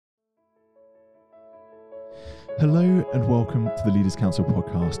Hello and welcome to the Leaders Council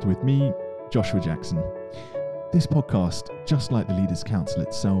podcast with me, Joshua Jackson. This podcast, just like the Leaders Council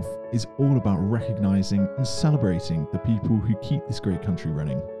itself, is all about recognising and celebrating the people who keep this great country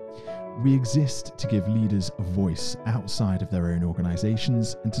running. We exist to give leaders a voice outside of their own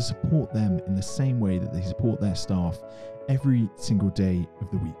organisations and to support them in the same way that they support their staff every single day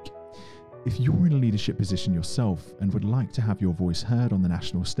of the week. If you're in a leadership position yourself and would like to have your voice heard on the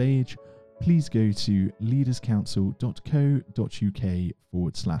national stage, please go to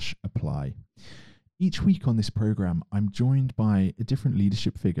leaderscouncil.co.uk/apply. Each week on this programme, I'm joined by a different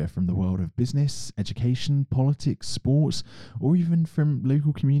leadership figure from the world of business, education, politics, sports, or even from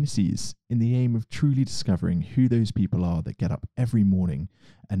local communities in the aim of truly discovering who those people are that get up every morning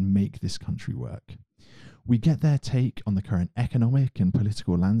and make this country work. We get their take on the current economic and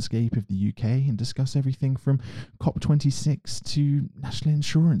political landscape of the UK and discuss everything from COP26 to national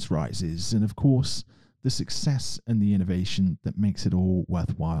insurance rises and, of course, the success and the innovation that makes it all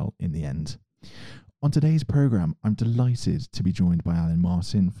worthwhile in the end. On today's programme, I'm delighted to be joined by Alan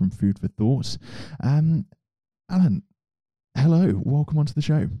Martin from Food for Thought. Alan, hello, welcome onto the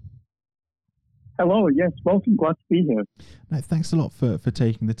show. Hello, yes, welcome, glad to be here. No, thanks a lot for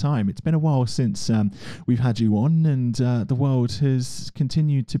taking the time. It's been a while since we've had you on, and the world has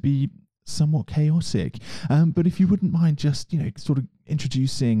continued to be somewhat chaotic. But if you wouldn't mind just, sort of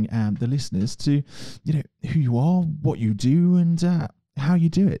introducing the listeners to, who you are, what you do, and how you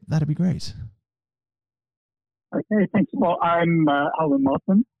do it, that'd be great. Okay, thanks a lot. I'm Alan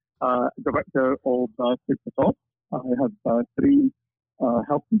Martin, Director of Food for Thought. I have three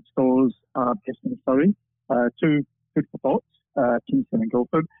health food stores based in Surrey, two Food for Thoughts, Kingston and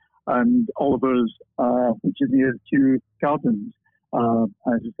Guildford, and Oliver's, which is near Kew Gardens, as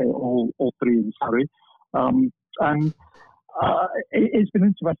I say, all three in Surrey. It's been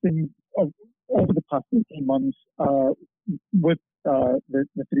interesting over the past 18 months with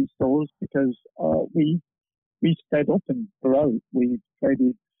the three stores because we stayed open throughout. We've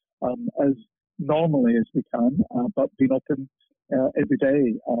traded as normally as we can, but been open every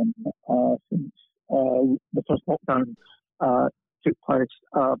day since the first lockdown took place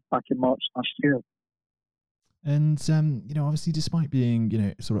back in March last year. And, obviously, despite being,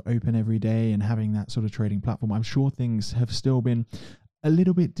 sort of open every day and having that sort of trading platform, I'm sure things have still been a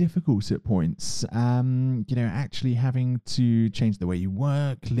little bit difficult at points, actually having to change the way you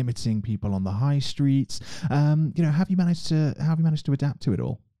work, limiting people on the high streets. Have you managed to adapt to it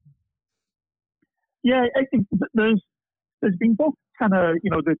all? Yeah, I think there's been both kind of,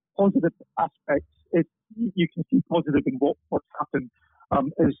 the positive aspects. You can see positive in what's happened,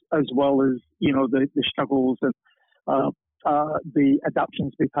 as well as, the struggles and the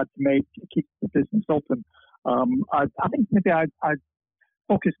adaptations we've had to make to keep the business open. I think maybe I'd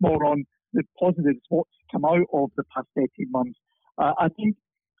focus more on the positives, what's come out of the past 18 months. I think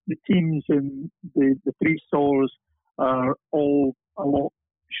the teams in the three stores are all a lot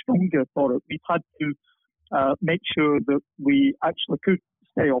stronger for it. We've had to make sure that we actually could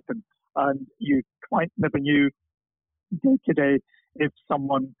stay open, and you quite never knew day to day if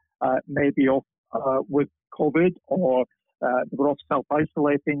someone may be off with COVID, or they were off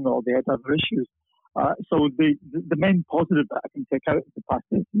self-isolating, or they had other issues. So the main positive that I can take out of the past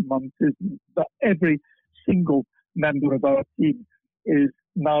 18 months is that every single member of our team is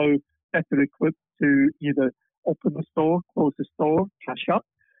now better equipped to either open the store, close the store, cash up,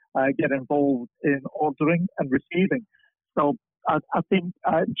 get involved in ordering and receiving. So I think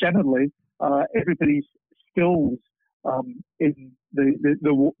generally everybody's skills in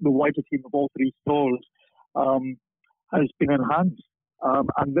the wider team of all three stores has been enhanced.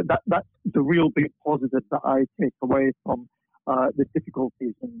 And that's the real big positive that I take away from the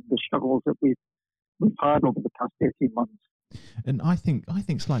difficulties and the struggles that we've had over the past 18 months. And I think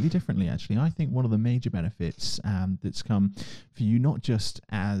slightly differently, actually. I think one of the major benefits that's come for you, not just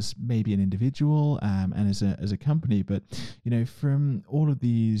as maybe an individual and as a company, but from all of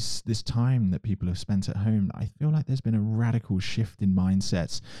this time that people have spent at home, I feel like there's been a radical shift in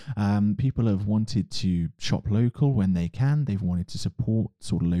mindsets. People have wanted to shop local when they can. They've wanted to support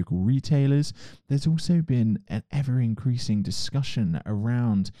sort of local retailers. There's also been an ever-increasing discussion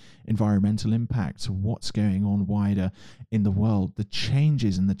around environmental impact, what's going on wider in the world, the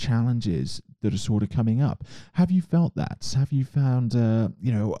changes and the challenges that are sort of coming up. Have you felt that? Have you found a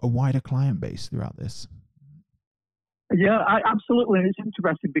wider client base throughout this? Yeah, absolutely. It's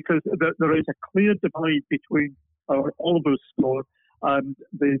interesting because there is a clear divide between our Oliver's store and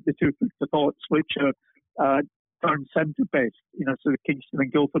the two Food for Thoughts, which are town centre based, so the Kingston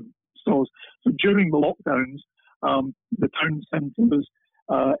and Guildford stores. So during the lockdowns, the town centres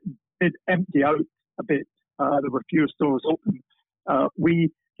did empty out a bit there were fewer stores open,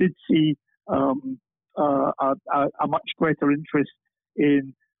 we did see a much greater interest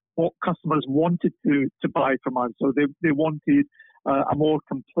in what customers wanted to buy from us. So they wanted a more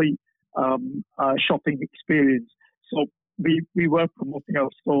complete shopping experience. So we were promoting our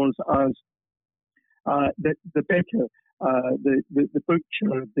stores as the baker, the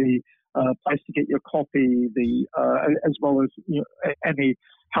butcher, the place to get your coffee, as well as any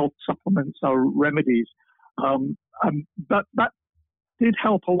health supplements or remedies. And that did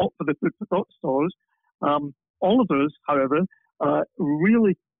help a lot for the food for thought stores. All of us, however,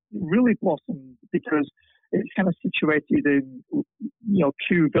 really blossomed because it's kind of situated in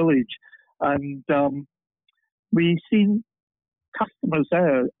Kew Village, and we've seen customers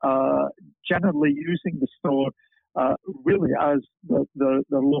there generally using the store really as the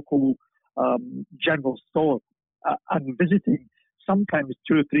local general store and visiting sometimes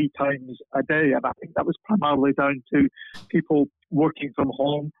 2 or 3 times a day. And I think that was primarily down to people working from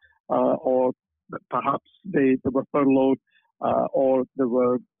home, or perhaps they were furloughed, or there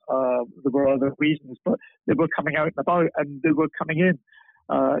were other reasons, but they were coming out and about, and they were coming in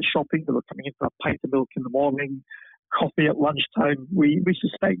shopping. They were coming in for a pint of milk in the morning, coffee at lunchtime. We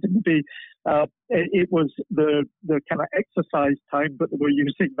suspected maybe it was the kind of exercise time, but they were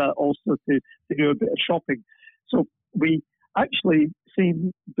using that also to do a bit of shopping. So we actually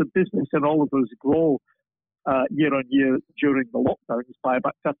seen the business in all of us grow year on year during the lockdowns by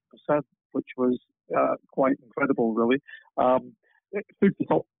about 50%, which was quite incredible, really. Food for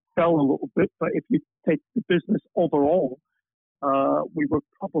thought fell a little bit, but if you take the business overall, we were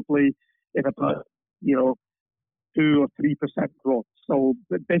probably in about 2 or 3% growth. So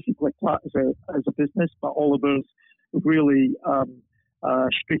basically flat as a business, but all of us really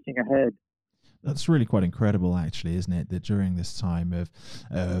streaking ahead. That's really quite incredible, actually, isn't it? That during this time of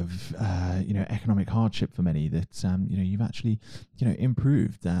economic hardship for many, that you've actually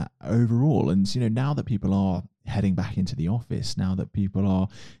improved overall. And now that people are heading back into the office, now that people are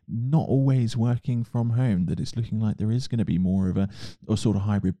not always working from home, that it's looking like there is going to be more of a sort of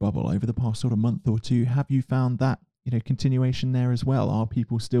hybrid bubble over the past sort of month or two. Have you found that continuation there as well? Are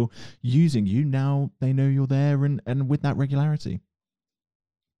people still using you now they know you're there and with that regularity?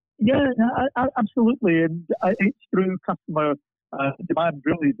 Yeah, absolutely. And it's through customer demand,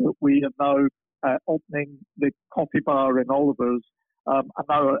 really, that we are now opening the coffee bar in all of us an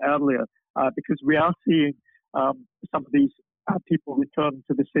hour earlier, because we are seeing some of these people return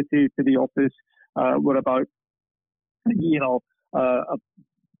to the city, to the office. We're about,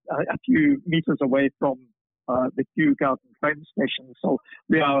 a few meters away from the Kew Garden train station. So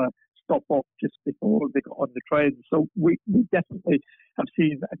we are stop off just before they got on the train. So we definitely have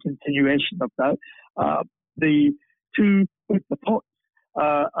seen a continuation of that. The two food for thought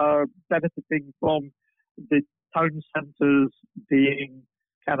are benefiting from the town centres being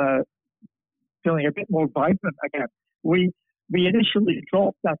kind of feeling a bit more vibrant again. We initially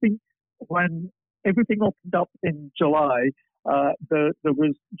dropped, I think, when everything opened up in July, there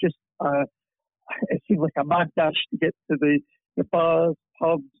was just, it seemed like a mad dash to get to the bars,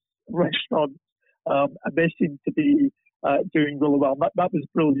 pubs, restaurants, and they seem to be doing really well. That was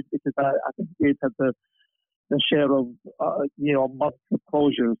brilliant, because I think we had the share of months of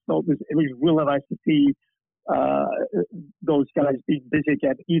closures. So it was really nice to see those guys being busy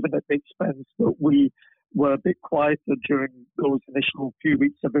again, even at the expense that we were a bit quieter during those initial few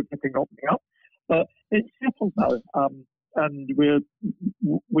weeks of everything opening up. But it's settled now, and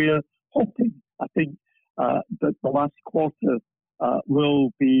we're hoping, I think, that the last quarter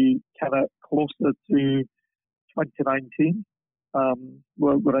will be kind of closer to 2019.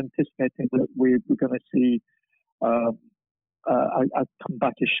 We're anticipating that we're going to see a come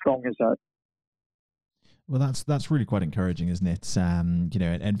back as strong as that. Well, that's really quite encouraging, isn't it?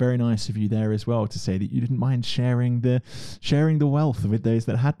 And very nice of you there as well to say that you didn't mind sharing the wealth with those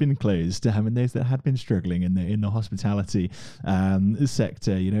that had been closed, and those that had been struggling in the hospitality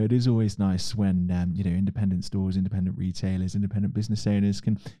sector. It is always nice when independent stores, independent retailers, independent business owners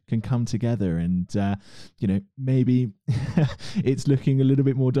can come together, and maybe it's looking a little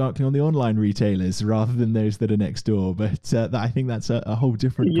bit more darkly on the online retailers rather than those that are next door. But I think that's a whole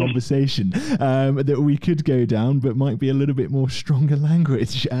different conversation that we could go down, but might be a little bit more stronger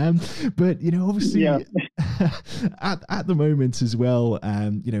language. But obviously, at the moment as well,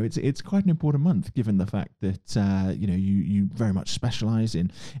 it's quite an important month, given the fact that you very much specialise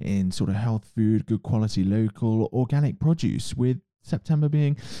in sort of health food, good quality, local, organic produce, with September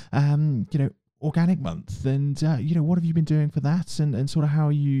being organic month. And what have you been doing for that, and sort of how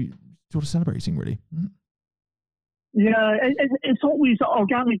are you sort of celebrating, really? Yeah, it's always,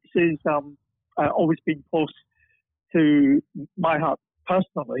 organics is always been close to my heart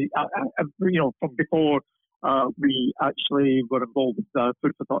personally. From before we actually were involved with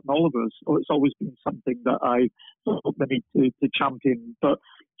Food for Thought and Oliver's, so it's always been something that I felt the need to champion. But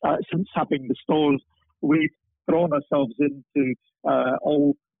since having the stores, we've thrown ourselves into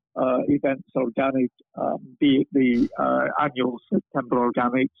all events organic, be it the annual September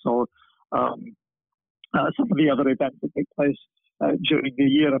Organics or some of the other events that take place during the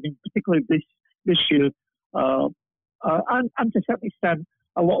year. I mean, particularly this year, and to a certain extent,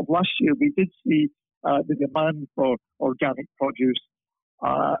 a lot of last year, we did see the demand for organic produce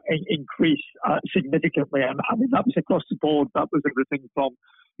increase significantly. And I mean, that was across the board. That was everything from,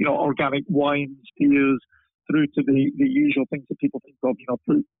 organic wines, beers, through to the usual things that people think of,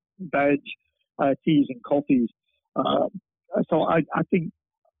 fruit, veg, teas and coffees. So I think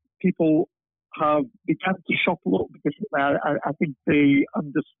people have begun to shop a little bit differently. I think they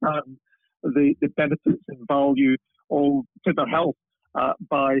understand the benefits and value to their health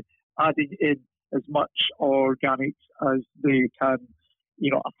by adding in as much organics as they can,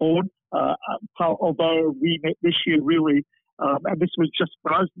 afford. Although we made this year really, and this was just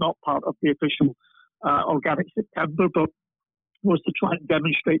for us, not part of the official Organic September, but was to try and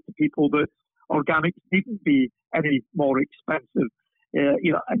demonstrate to people that organics needn't be any more expensive.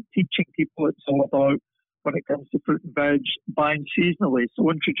 And teaching people it's all about, when it comes to fruit and veg, buying seasonally. So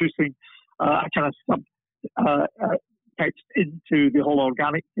introducing a kind of text into the whole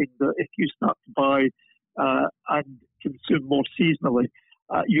organic thing, that if you start to buy and consume more seasonally,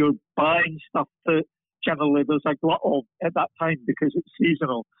 you're buying stuff that generally there's a glut of at that time because it's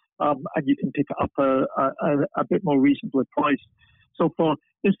seasonal, and you can pick it up a bit more reasonably priced. So for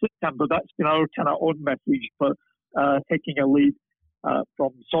this September, that's been our kind of own message, but taking a lead from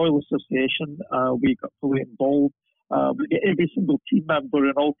Soil Association, we got fully involved. We get every single team member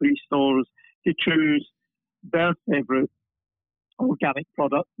in all three stores to choose their favourite organic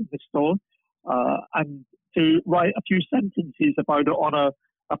product in the store, and to write a few sentences about it on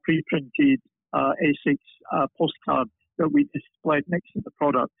a pre-printed A6 postcard that we displayed next to the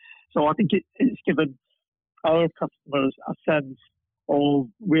product. So I think it's given our customers a sense of,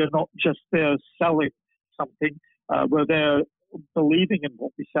 we're not just there selling something, we're there believing in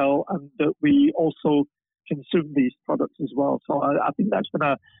what we sell, and that we also consume these products as well. So I think that's been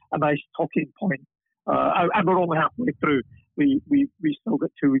a nice talking point. And we're only halfway through. We still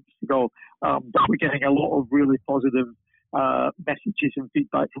got 2 weeks to go, but we're getting a lot of really positive messages and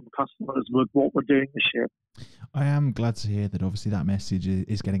feedback from customers with what we're doing this year. I am glad to hear that obviously that message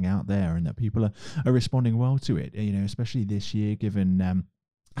is getting out there and that people are responding well to it, especially this year, given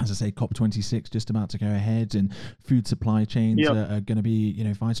as I say, COP26 just about to go ahead, and food supply chains are going to be,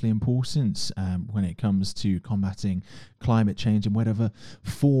 vitally important when it comes to combating climate change in whatever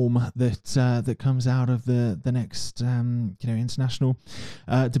form that comes out of the next, international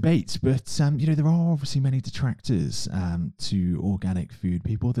debate. But there are obviously many detractors to organic food.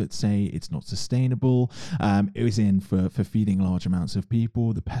 People that say it's not sustainable. It was in for feeding large amounts of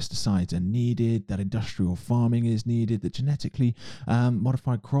people. The pesticides are needed. That industrial farming is needed. That genetically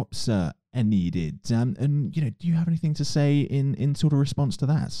modified crops are needed, and do you have anything to say in sort of response to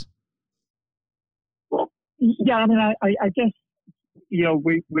that? Well, yeah, I mean, I guess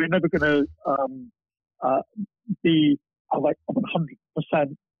we're never going to be like a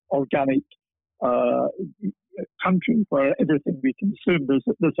 100% organic country where everything we consume,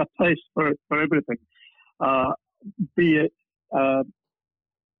 there's a place for everything, be it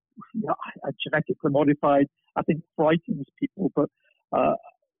genetically modified. I think frightens people, but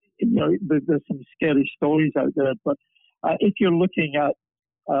there's some scary stories out there. But if you're looking at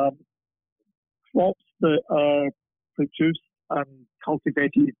crops that are produced and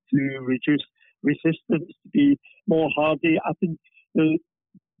cultivated to reduce resistance, to be more hardy, I think there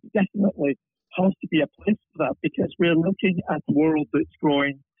definitely has to be a place for that, because we're looking at a world that's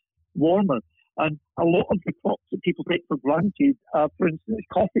growing warmer. And a lot of the crops that people take for granted, for instance,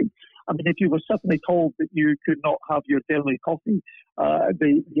 coffee. I mean, if you were suddenly told that you could not have your daily coffee,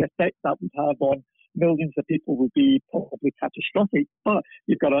 the effect that would have on millions of people would be probably catastrophic. But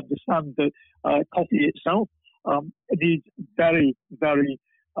you've got to understand that coffee itself needs very, very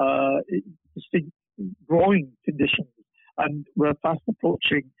distinct growing conditions. And we're fast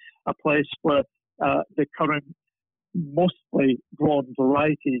approaching a place where the current mostly grown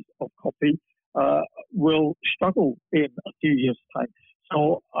varieties of coffee will struggle in a few years' time.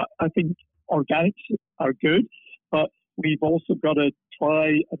 So I think organics are good, but we've also got to try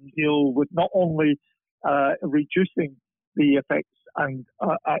and deal with not only reducing the effects and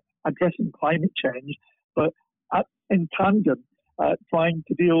addressing climate change, but in tandem, trying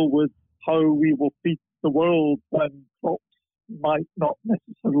to deal with how we will feed the world when crops might not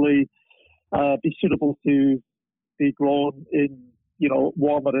necessarily be suitable to be grown in,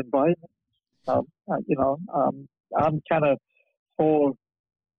 warmer environments. I'm kind of for,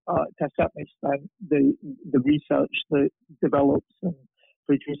 to a certain extent, the research that develops and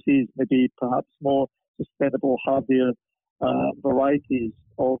produces maybe perhaps more sustainable, hardier varieties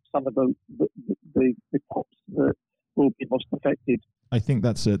of some of the crops that will be most affected. I think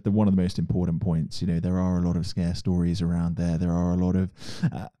that's one of the most important points. There are a lot of scare stories around there. There are a lot of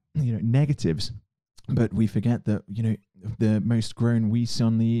negatives, but we forget that the most grown wheat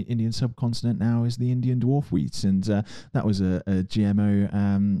on the Indian subcontinent now is the Indian dwarf wheat, and that was a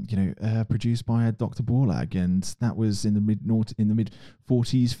GMO, produced by Dr. Borlag, and that was in the mid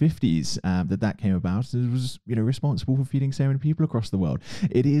 40s, 50s that came about. It was responsible for feeding so many people across the world.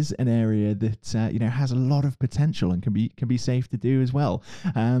 It is an area that has a lot of potential and can be safe to do as well.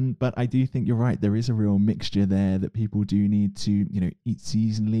 But I do think you're right. There is a real mixture there that people do need to eat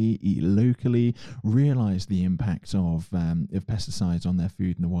seasonally, eat locally, realize the impact of pesticides on their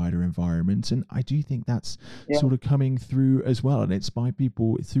food and the wider environment. And I do think that's sort of coming through as well. And it's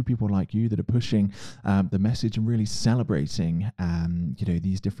through people like you that are pushing the message and really celebrating,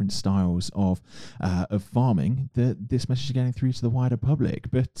 these different styles of farming, that this message is getting through to the wider public.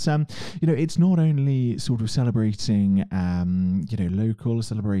 But, it's not only sort of celebrating, local,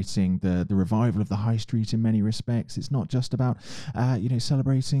 celebrating the revival of the high street in many respects. It's not just about,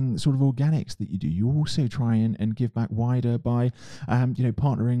 celebrating sort of organics that you do. You also try and give back wider by,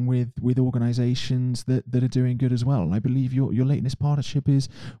 partnering with organisations that are doing good as well. And I believe your latest partnership is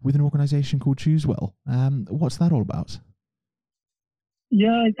with an organisation called Choose Well. What's that all about?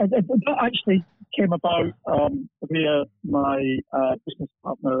 Yeah, that actually came about via my business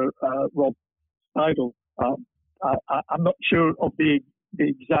partner, Rob Seidel. I'm not sure of the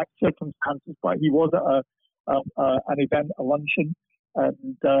exact circumstances, but he was at an event, a luncheon,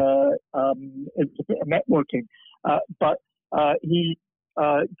 and it was a bit of networking. But he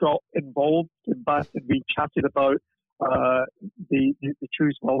got involved in that, and we chatted about the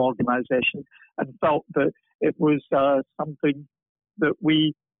Choose Well organisation, and felt that it was something that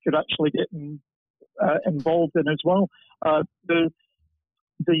we could actually get involved in as well. The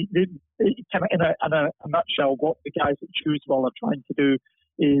kind of in a nutshell, what the guys at Choose Well are trying to do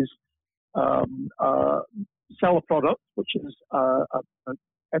is sell a product which is an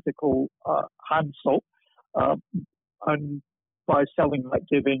ethical hand soap, and by selling that,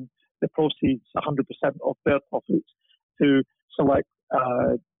 giving the proceeds 100% of their profits to select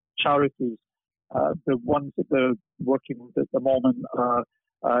charities. The ones that they're working with at the moment are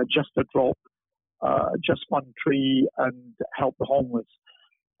Just a Drop, Just One Tree, and Help the Homeless.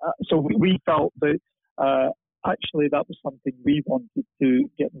 So we felt that actually that was something we wanted to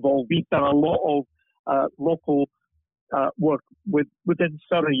get involved. We've done a lot of local work within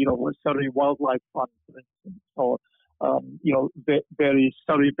Surrey, with Surrey Wildlife Fund, for instance, or various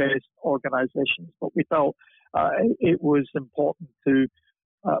Surrey-based organisations. But we felt it was important to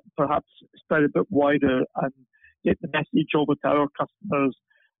perhaps spread a bit wider and get the message over to our customers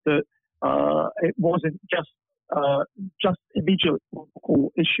that it wasn't just immediate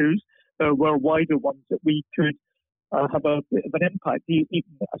local issues. There were wider ones that we could have a bit of an impact,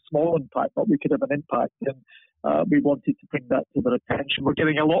 even a small impact, but we could have an impact. And we wanted to bring that to their attention. We're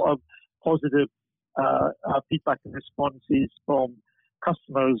getting a lot of positive feedback and responses from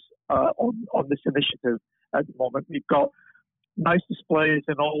customers on this initiative at the moment. We've got nice displays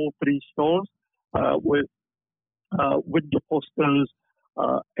in all three stores with window posters,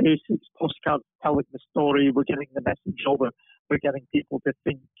 A6 postcards telling the story. We're getting the message over. We're getting people to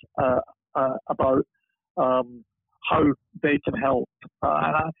think about how they can help.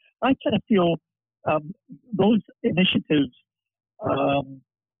 And I kind of feel those initiatives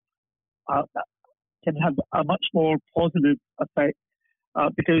can have a much more positive effect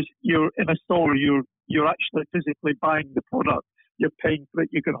because you're in a store, you're actually physically buying the product, you're paying for it,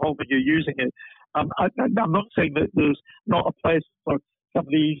 you get home and you're using it. I'm not saying that there's not a place for some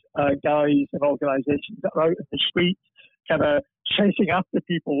of these guys and organisations that are out in the streets kind of chasing after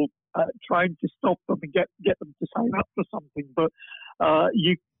people, trying to stop them and get them to sign up for something. But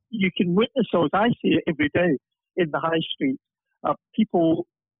you can witness those. I see it every day in the high street. People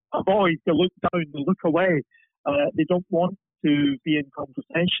avoid, they look down, they look away. They don't want to be in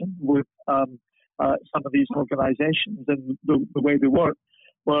conversation with some of these organisations and the way they work.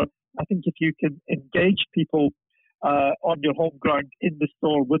 But I think if you can engage people on your home ground in the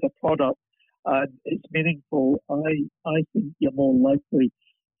store with a product and it's meaningful, I think you're more likely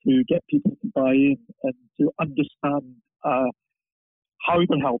to get people to buy in and to understand how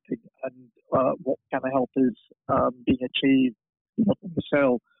they're helping and what kind of help is being achieved, from the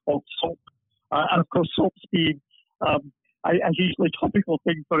sale of soap. And of course, soap's been a usually topical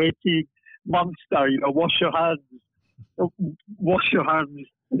thing for 18 months now. Wash your hands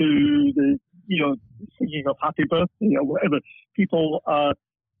to the, singing of Happy Birthday or whatever. People are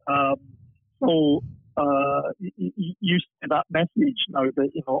so used to that message now that,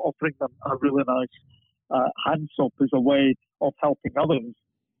 offering them a really nice hand soap as a way of helping others,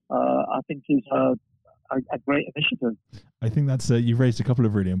 I think is a great initiative. I think that's you've raised a couple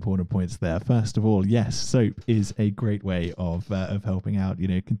of really important points there. First of all, yes, soap is a great way of helping out.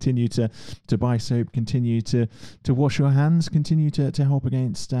 Continue to buy soap, continue to wash your hands, continue to help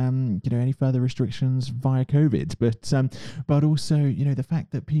against any further restrictions via COVID. But also the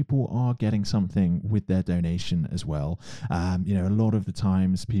fact that people are getting something with their donation as well. A lot of the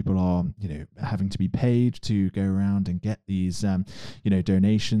times people are having to be paid to go around and get these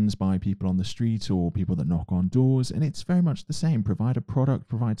donations by people on the street or people that knock on doors, and it's very much the same. Provide a product,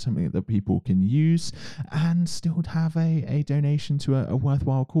 provide something that people can use, and still have a donation to a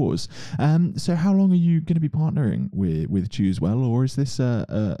worthwhile cause. So how long are you going to be partnering with Choose Well, or is this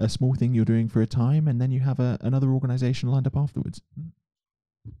a small thing you're doing for a time and then you have another organisation lined up afterwards?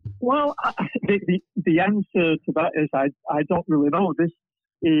 Well, the answer to that is I don't really know. This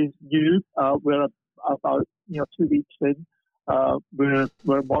is new. We're about 2 weeks in. We're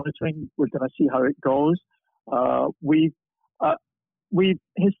monitoring. We're going to see how it goes. We've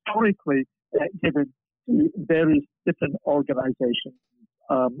historically given to various different organisations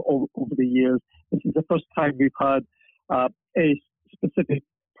over the years. This is the first time we've had a specific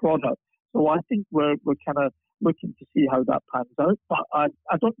product. So I think we're kind of looking to see how that pans out. But I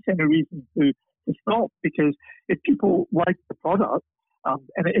don't see any reason to stop, because if people like the product, and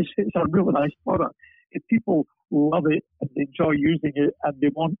it's a really nice product, if people love it and enjoy using it and they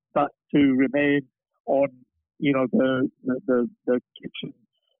want that to remain on the kitchen,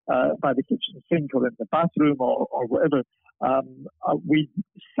 by the kitchen sink or in the bathroom or whatever, we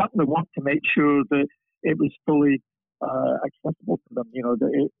certainly want to make sure that it was fully accessible to them.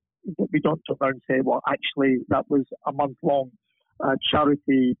 That we don't turn around and say, well, actually, that was a month-long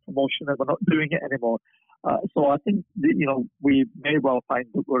charity promotion and we're not doing it anymore. So I think that, we may well find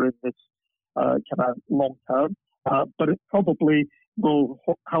that we're in this kind of long term, but it probably will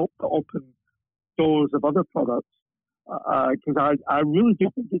help to open doors of other products, because I really do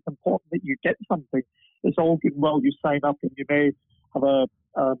think it's important that you get something. It's all good and well you sign up and you may have a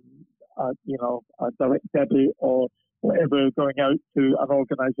direct debit or whatever going out to an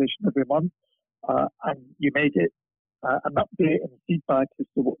organisation every month, and you may get an update and feedback as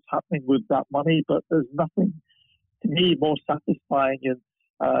to what's happening with that money. But there's nothing to me more satisfying in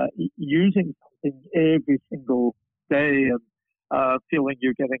using something every single day and feeling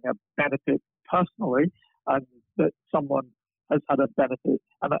you're getting a benefit personally, and that someone has had a benefit.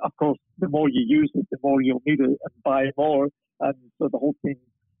 And of course, the more you use it, the more you'll need it and buy more, and so the whole thing,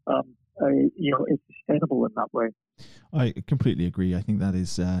 is sustainable in that way. I completely agree. I think that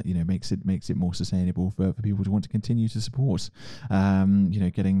is, makes it more sustainable for people to want to continue to support, having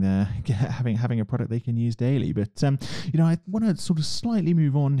a product they can use daily. But, I want to sort of slightly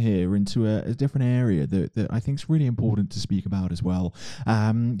move on here into a different area that I think is really important to speak about as well.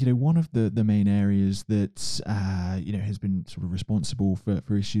 One of the main areas that, has been sort of responsible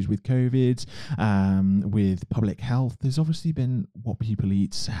for issues with COVID, with public health, has obviously been what people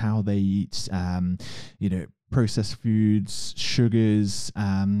eat, how they eat, processed foods, sugars,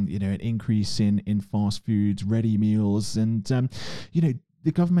 an increase in fast foods, ready meals, and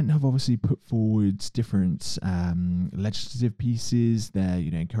the government have obviously put forward different legislative pieces. They're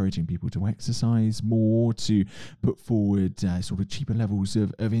encouraging people to exercise more, to put forward sort of cheaper levels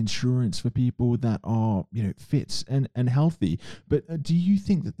of insurance for people that are fit and healthy. But do you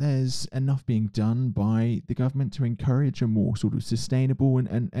think that there's enough being done by the government to encourage a more sort of sustainable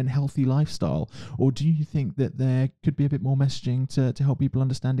and healthy lifestyle? Or do you think that there could be a bit more messaging to help people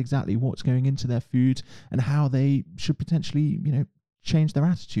understand exactly what's going into their food and how they should potentially change their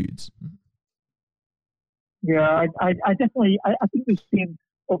attitudes? Yeah, I definitely, I think we've seen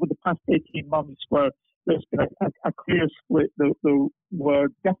over the past 18 months where there's been a clear split. There were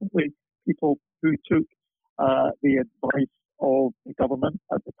definitely people who took the advice of the government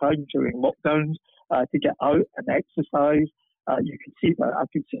at the time during lockdowns to get out and exercise. You can see that. I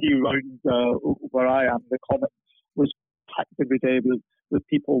can see around where I am, the Common was packed every day with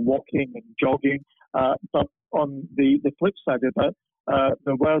people walking and jogging. But on the flip side of that,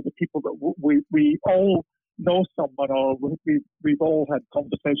 there were the people that we all know someone, or we've all had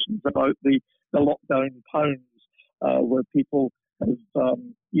conversations about the lockdown pounds, where people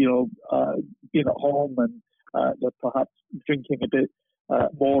being at home, and they're perhaps drinking a bit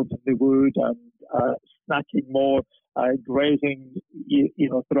more than they would, and snacking more, grazing,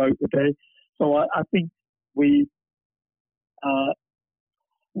 throughout the day. So I think we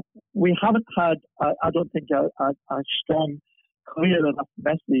haven't had, I don't think, a strong, clear enough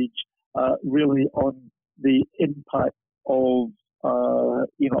message really on the impact of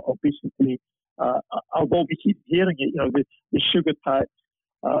obesity. Although we keep hearing it, the sugar tax,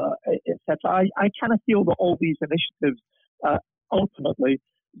 etc. I kind of feel that all these initiatives ultimately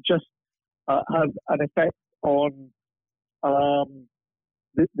just have an effect on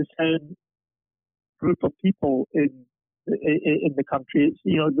the same group of people in the country. It's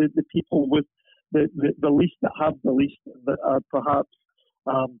the people with the least, that have the least, that are perhaps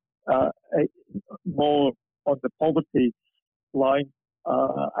more on the poverty line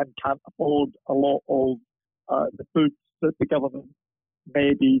and can't afford a lot of the foods that the government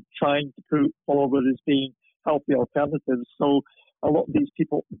may be trying to put forward as being healthy alternatives. So a lot of these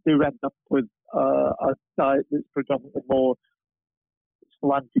people do end up with a diet that's predominantly more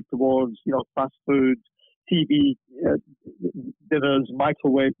slanted towards, fast food, TV dinners,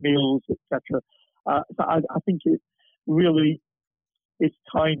 microwave meals, etc. So I think it really is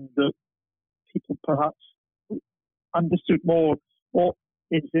time that people perhaps understood more what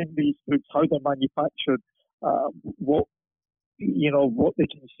is in these foods, how they're manufactured, what they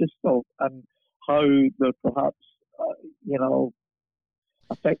consist of, and how they're perhaps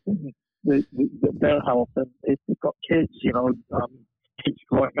affecting their health. And if they've got kids, kids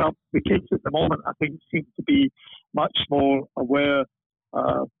growing up, the kids at the moment, I think, seem to be much more aware,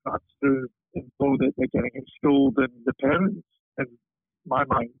 perhaps through info that they're getting in school, than the parents. In my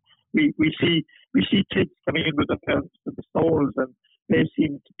mind, we see kids coming in with their parents to the stores, and they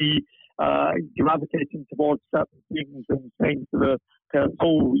seem to be gravitating towards certain things and saying to the parents,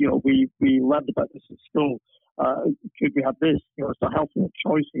 "Oh, we learned about this in school. Could we have this? So healthier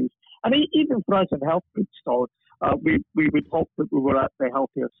choices." And even for us in health food stores, we would hope that we were at the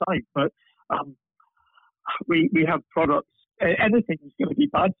healthier side, but we have products. Anything's going to be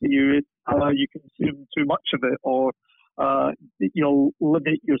bad for you if you consume too much of it, or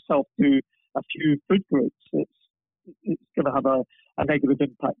limit yourself to a few food groups. It's going to have a negative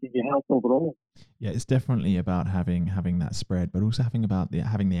impact in your health overall. Yeah, it's definitely about having that spread, but also having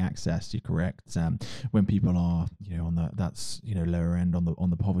the access. You're correct. When people are on the lower end on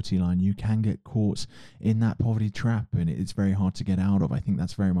the poverty line, you can get caught in that poverty trap, and it's very hard to get out of. I think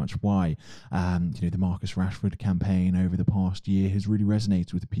that's very much why the Marcus Rashford campaign over the past year has really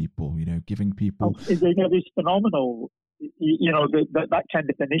resonated with people. Giving people it's phenomenal. That kind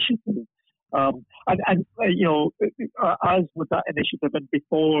of initiative. As with that initiative, and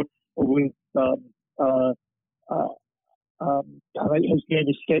before with his name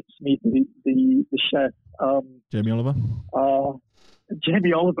escapes me, the chef, Jamie Oliver.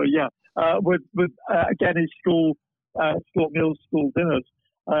 Jamie Oliver, yeah. With again his school meals, school dinners.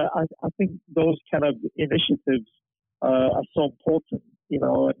 I think those kind of initiatives are so important,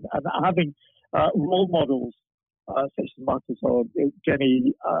 and having role models such as Marcus or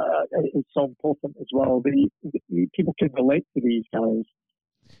Jenny is so important as well. People can relate to these guys.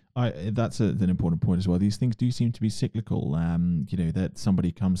 That's an important point as well. These things do seem to be cyclical. That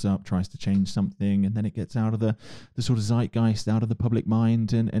somebody comes up, tries to change something, and then it gets out of the sort of zeitgeist, out of the public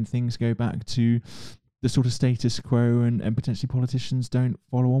mind, and things go back to the sort of status quo, and potentially politicians don't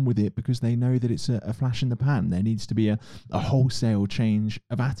follow on with it because they know that it's a flash in the pan. There needs to be a wholesale change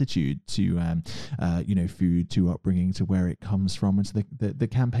of attitude to food, to upbringing, to where it comes from, and to the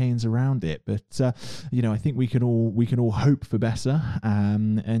campaigns around it. But I think we can all hope for better,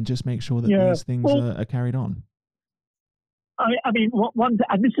 and just make sure that these things are carried on. I mean,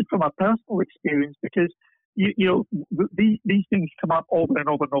 and this is from a personal experience, because these things come up over and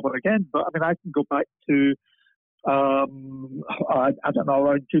over and over again. But I mean, I can go back to I don't know,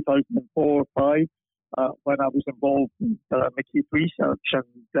 around 2004 or 2005, when I was involved in McKeith Research and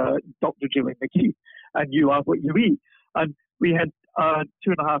Dr. Gillian McKeith, and You Are What You Eat, and we had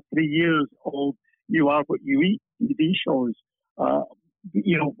 2.5-3 years of You Are What You Eat TV shows,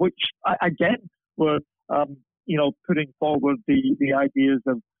 which again were putting forward the ideas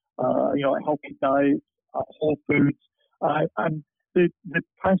of healthy diets, whole foods, and the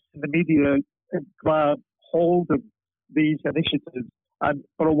press and the media grabbed hold of these initiatives. And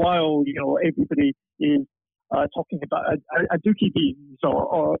for a while, everybody is talking about Aduki beans,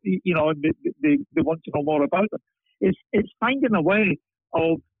 or they want to know more about them. It's finding a way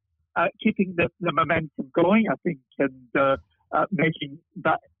of keeping the momentum going, I think, and making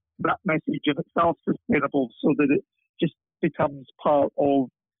that message in itself sustainable, so that it just becomes part of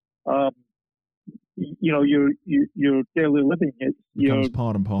your daily living. It becomes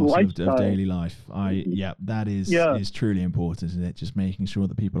part and parcel of daily life. That is truly important, isn't it? Just making sure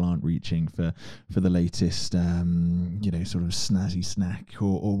that people aren't reaching for the latest sort of snazzy snack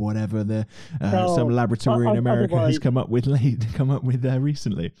or whatever some laboratory in America has come up with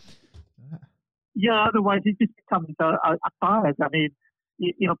recently. Yeah, otherwise it just becomes a fad. I mean,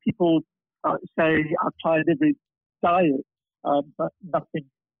 people say I've tried every diet, but nothing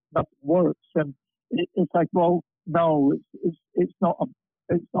works, and it's like, well, no, it's not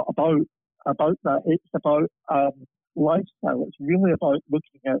about that. It's about lifestyle. It's really about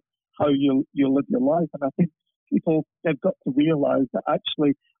looking at how you live your life, and I think people have got to realise that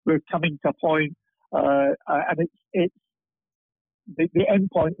actually we're coming to a point, and it's the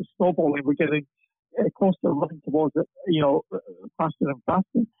end point is snowballing. We're getting closer, running towards it, faster and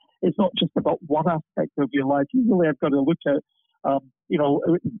faster. It's not just about one aspect of your life. You really have got to look at,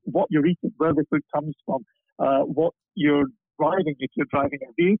 what you're eating, where the food comes from, what you're driving, if you're driving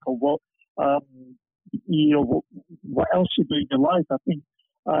a vehicle, what else you do in your life. I think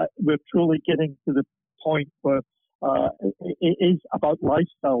we're truly getting to the point where it is about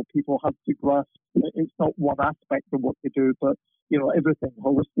lifestyle. People have to grasp it's not one aspect of what you do, but everything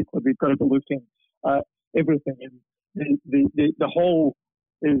holistically. We've got to be looking at everything, and the whole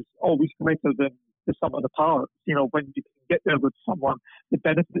is always greater than the sum of the parts. When you can get there with someone, the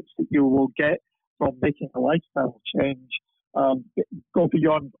benefits that you will get from making a lifestyle change go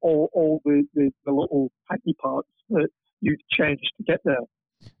beyond all the little tiny parts that you've changed to get there.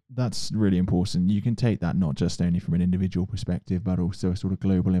 That's really important. You can take that not just only from an individual perspective, but also a sort of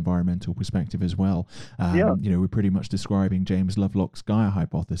global environmental perspective as well. We're pretty much describing James Lovelock's Gaia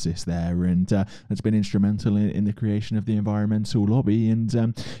hypothesis there, and it's been instrumental in the creation of the environmental lobby and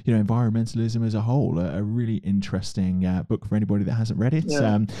environmentalism as a whole. A really interesting book for anybody that hasn't read it.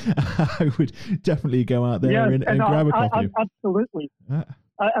 Yeah. I would definitely go out there and grab a copy. Absolutely.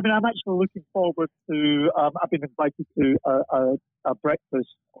 I'm actually looking forward to. I've been invited to a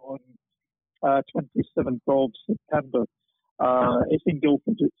breakfast on 27th of September. It's in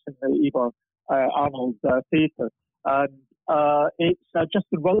Guildford. It's in the Eva Arnold Theatre, and it's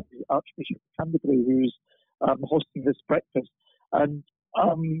Justin Welby, Archbishop of Canterbury, who's hosting this breakfast. And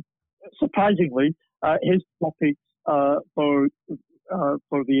surprisingly, his topic for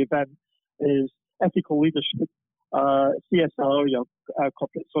the event is ethical leadership. CSR,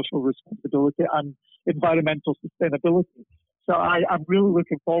 corporate social responsibility, and environmental sustainability. So I'm really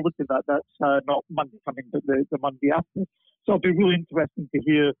looking forward to that. That's not Monday coming, but the Monday after. So it'll be really interesting to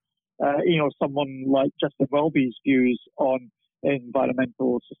hear, someone like Justin Welby's views on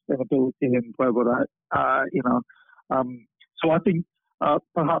environmental sustainability and where we're at. So I think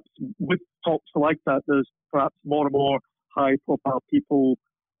perhaps with talks like that, there's perhaps more and more high-profile people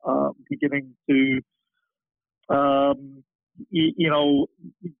beginning to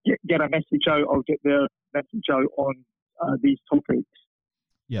get a message out or get their message out on these topics.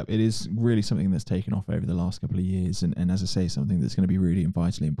 Yeah, it is really something that's taken off over the last couple of years, and as I say, something that's going to be really and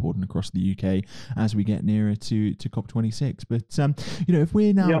vitally important across the UK as we get nearer to COP26. But if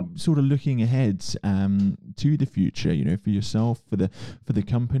we're now sort of looking ahead to the future, for yourself, for the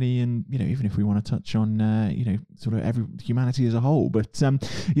company, and even if we want to touch on sort of humanity as a whole, but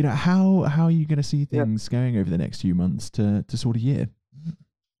how are you going to see things going over the next few months to sort of year?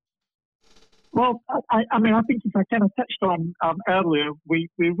 Well, I think if I kind of touched on earlier, we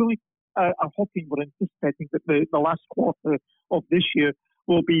really are hoping, we're anticipating that the last quarter of this year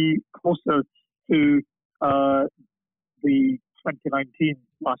will be closer to the 2019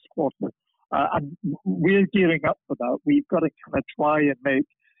 last quarter. And we're gearing up for that. We've got to kind of try and make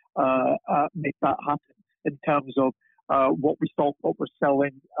that happen in terms of what we stock, what we're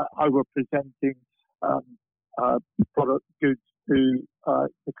selling, how we're presenting product goods to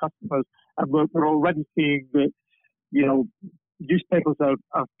customers. And we're already seeing that, newspapers are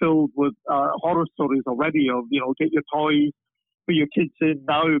filled with horror stories already of, get your toys for your kids in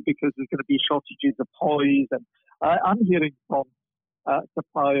now because there's going to be shortages of toys. And I'm hearing from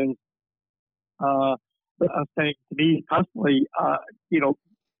suppliers that are saying to me personally,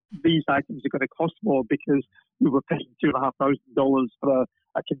 these items are going to cost more because we were paying $2,500 for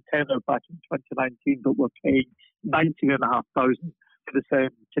a container back in 2019, but we're paying $19,500 for the same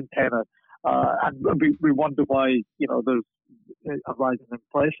container. And we wonder why, there's a rise in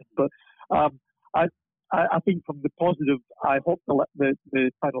inflation. But I think from the positive, I hope the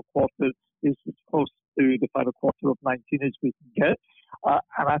final quarter is as close to the final quarter of 19 as we can get.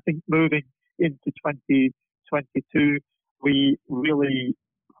 And I think moving into 2022, we're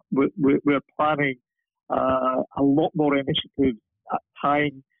planning a lot more initiatives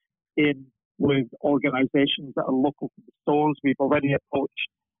tying in with organisations that are local to the stores. We've already approached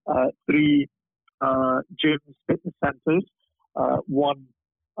 3 gyms, fitness centres, one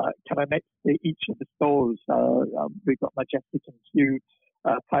kind of next to each of the stores. We've got Majestic and Kew,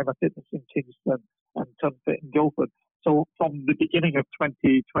 Primer Fitness in Kingston, and Tunfit in Guildford. So from the beginning of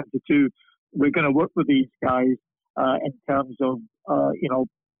 2022, we're going to work with these guys in terms of,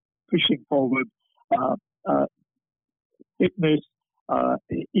 pushing forward fitness,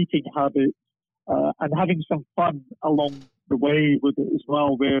 eating habits, and having some fun along the way with it as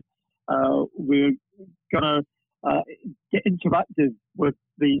well. We're going to get interactive with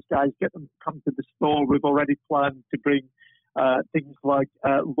these guys, get them to come to the store. We've already planned to bring things like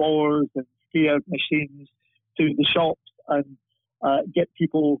rowers and skier machines to the shops and get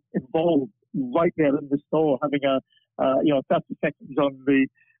people involved right there in the store, having 30 seconds on the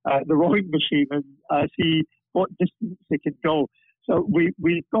rowing machine and see what distance they can go. So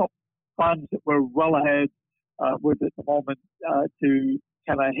we've got plans that we're well ahead with at the moment to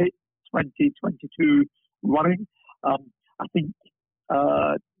kind of hit 2022 running. I think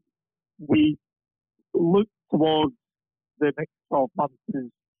we look towards the next 12 months as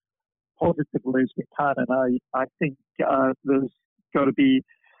positively as we can, and I think there's got to be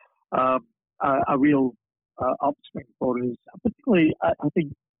a real upswing for us. Particularly, I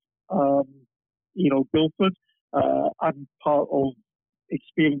think, Guildford. I'm part of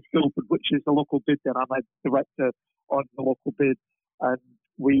Experience Guildford, which is the local bid, and I'm a director on the local bid, and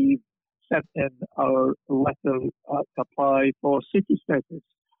we've sent in our letter to apply for city status.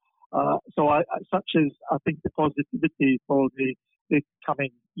 Such as I think the positivity for the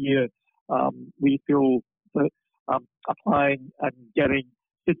coming year, we feel that applying and getting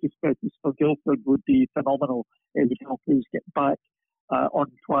city status for Guildford would be phenomenal. It would help us get back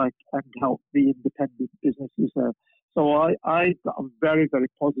on track and help the independent businesses there. So I've got a very, very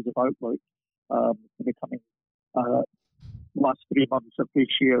positive outlook for the coming last 3 months of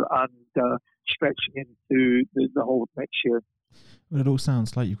this year and stretching into the whole of next year. Well, it all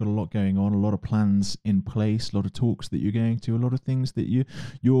sounds like you've got a lot going on, a lot of plans in place, a lot of talks that you're going to, a lot of things that you're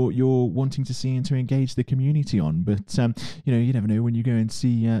wanting to see and to engage the community on. But you never know, when you go and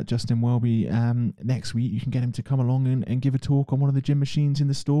see Justin Welby next week, you can get him to come along and give a talk on one of the gym machines in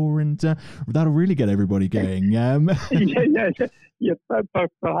the store, and that'll really get everybody going. Perhaps,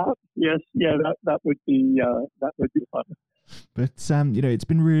 yes, that would be fun. But it's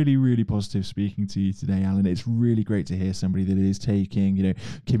been really, really positive speaking to you today, Alan. It's really great to hear somebody that is taking,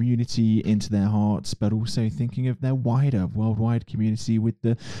 community into their hearts, but also thinking of their wider worldwide community with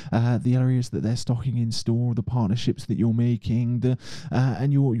the areas that they're stocking in store, the partnerships that you're making,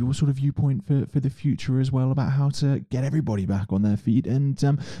 and your sort of viewpoint for the future as well, about how to get everybody back on their feet and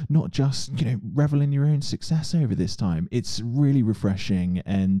not just revel in your own success over this time. It's really refreshing,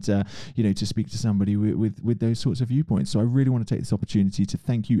 and to speak to somebody with those sorts of viewpoints. So I really want to take this opportunity to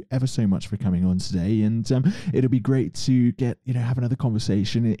thank you ever so much for coming on today, and it'll be great to get have another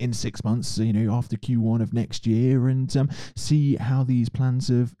conversation in 6 months, after Q1 of next year, and see how these plans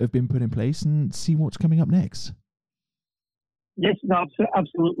have been put in place and see what's coming up next. Yes, no,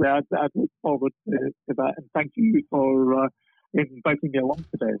 absolutely. I look forward to that, and thank you for inviting me along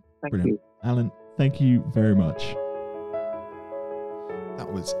today. Thank Brilliant. you, Alan. Thank you very much.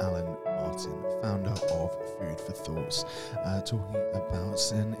 That was Alan Martin, founder of Food for Thoughts, talking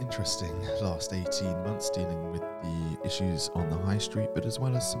about an interesting last 18 months dealing with the issues on the high street, but as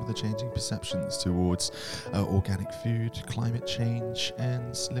well as some of the changing perceptions towards organic food, climate change,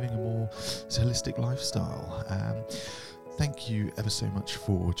 and living a more holistic lifestyle. Thank you ever so much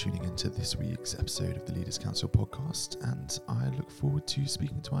for tuning into this week's episode of the Leaders Council podcast, and I look forward to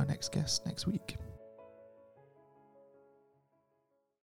speaking to our next guest next week.